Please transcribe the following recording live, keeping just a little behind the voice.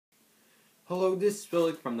Hello, this is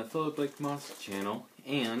Philip from the Philip Blake Moss channel,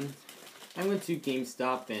 and I went to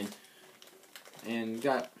GameStop and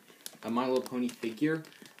got a My Little Pony figure.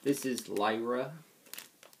 This is Lyra.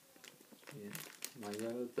 Yeah,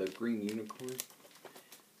 Lyra, the green unicorn.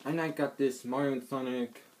 And I got this Mario and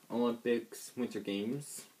Sonic Olympics Winter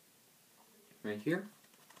Games right here.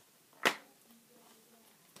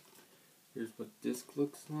 Here's what this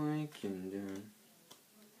looks like, and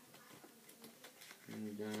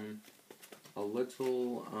a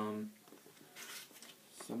little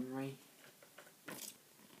summary,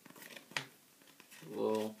 a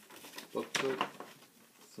little booklet,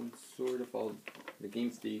 some sort of all the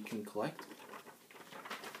games that you can collect.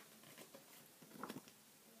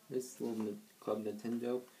 This little Club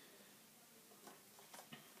Nintendo.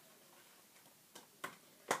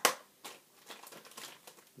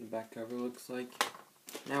 The back cover looks like.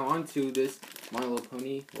 Now onto this My Little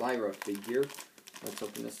Pony Lyra figure. Let's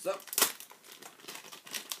open this up.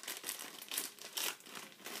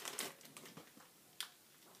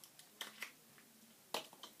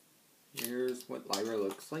 Here's what Lyra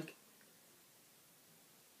looks like.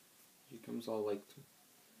 She comes all like...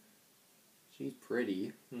 She's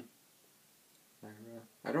pretty. Lyra.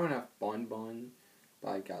 I don't have Bon Bon, but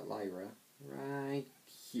I got Lyra right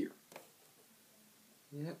here.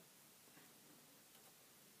 Yep.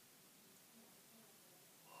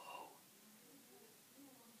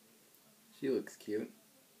 She looks cute.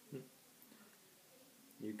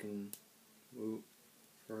 You can move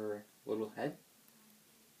her little head.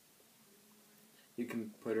 You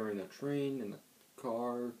can put her in the train, in the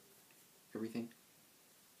car, everything.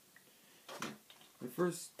 And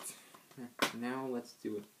first, now let's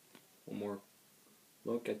do one more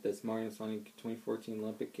look at this Mario and Sonic 2014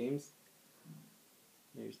 Olympic Games.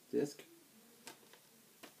 There's the disc.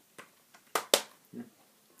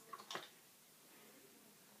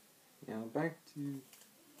 Now back to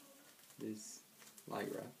this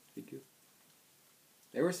Lyra figure.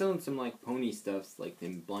 They were selling some like pony stuffs, like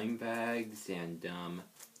in blind bags and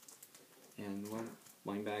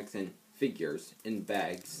blind bags and figures in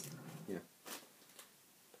bags. Yeah.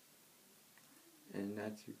 And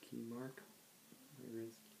that's your key mark. There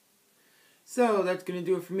is. So that's gonna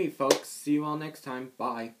do it for me, folks. See you all next time.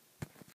 Bye.